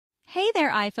Hey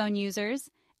there, iPhone users!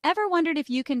 Ever wondered if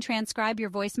you can transcribe your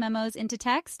voice memos into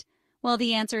text? Well,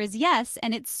 the answer is yes,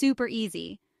 and it's super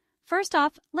easy. First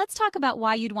off, let's talk about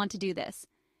why you'd want to do this.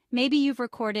 Maybe you've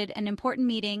recorded an important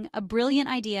meeting, a brilliant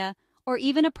idea, or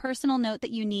even a personal note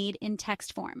that you need in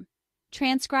text form.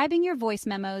 Transcribing your voice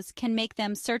memos can make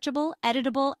them searchable,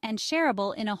 editable, and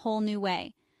shareable in a whole new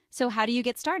way. So how do you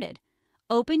get started?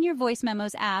 Open your Voice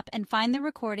Memos app and find the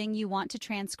recording you want to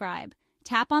transcribe.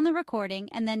 Tap on the recording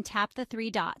and then tap the three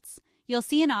dots. You'll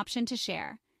see an option to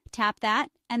share. Tap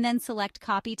that and then select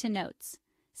Copy to Notes.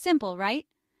 Simple, right?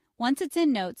 Once it's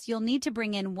in Notes, you'll need to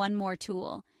bring in one more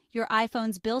tool, your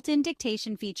iPhone's built-in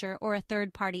dictation feature or a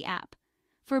third-party app.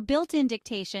 For built-in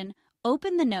dictation,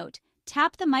 open the note,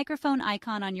 tap the microphone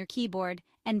icon on your keyboard,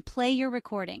 and play your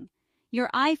recording. Your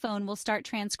iPhone will start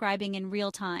transcribing in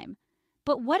real time.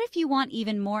 But what if you want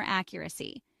even more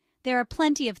accuracy? There are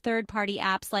plenty of third-party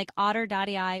apps like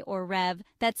Otter.ai or Rev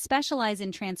that specialize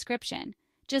in transcription.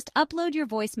 Just upload your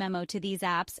voice memo to these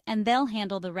apps and they'll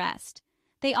handle the rest.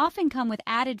 They often come with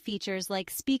added features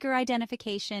like speaker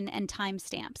identification and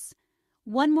timestamps.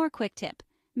 One more quick tip: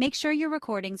 make sure your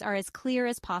recordings are as clear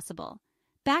as possible.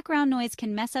 Background noise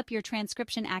can mess up your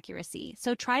transcription accuracy,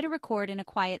 so try to record in a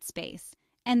quiet space.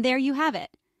 And there you have it.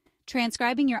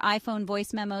 Transcribing your iPhone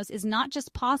voice memos is not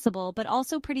just possible, but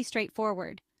also pretty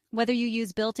straightforward. Whether you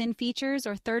use built-in features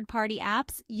or third-party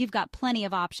apps, you've got plenty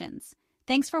of options.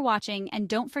 Thanks for watching, and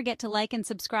don't forget to like and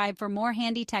subscribe for more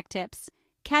handy tech tips.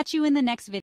 Catch you in the next video.